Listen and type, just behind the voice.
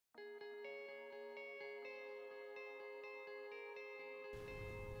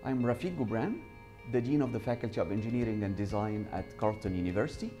I'm Rafiq Gubran, the Dean of the Faculty of Engineering and Design at Carleton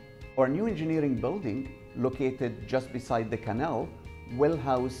University. Our new engineering building, located just beside the canal, will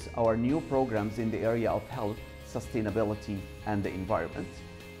house our new programs in the area of health, sustainability, and the environment.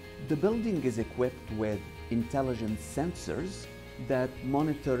 The building is equipped with intelligent sensors that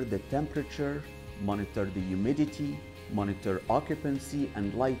monitor the temperature, monitor the humidity, monitor occupancy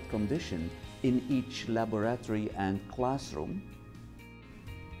and light condition in each laboratory and classroom.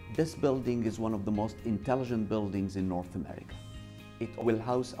 This building is one of the most intelligent buildings in North America. It will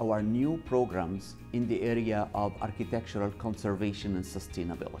house our new programs in the area of architectural conservation and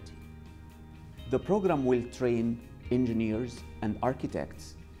sustainability. The program will train engineers and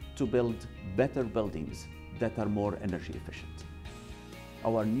architects to build better buildings that are more energy efficient.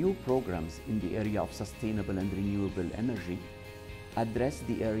 Our new programs in the area of sustainable and renewable energy address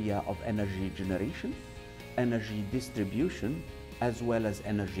the area of energy generation, energy distribution, as well as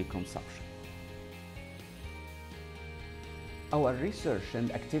energy consumption. Our research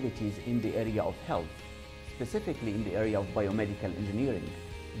and activities in the area of health, specifically in the area of biomedical engineering,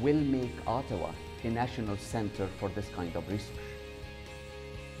 will make Ottawa a national center for this kind of research.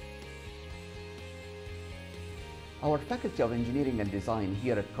 Our Faculty of Engineering and Design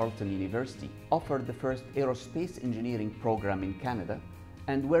here at Carleton University offered the first aerospace engineering program in Canada,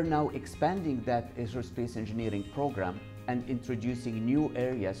 and we're now expanding that aerospace engineering program and introducing new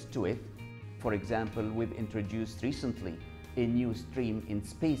areas to it. For example, we've introduced recently a new stream in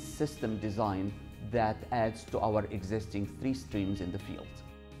space system design that adds to our existing 3 streams in the field.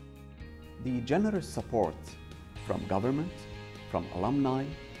 The generous support from government, from alumni,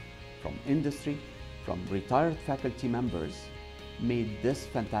 from industry, from retired faculty members made this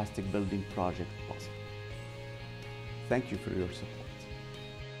fantastic building project possible. Thank you for your support.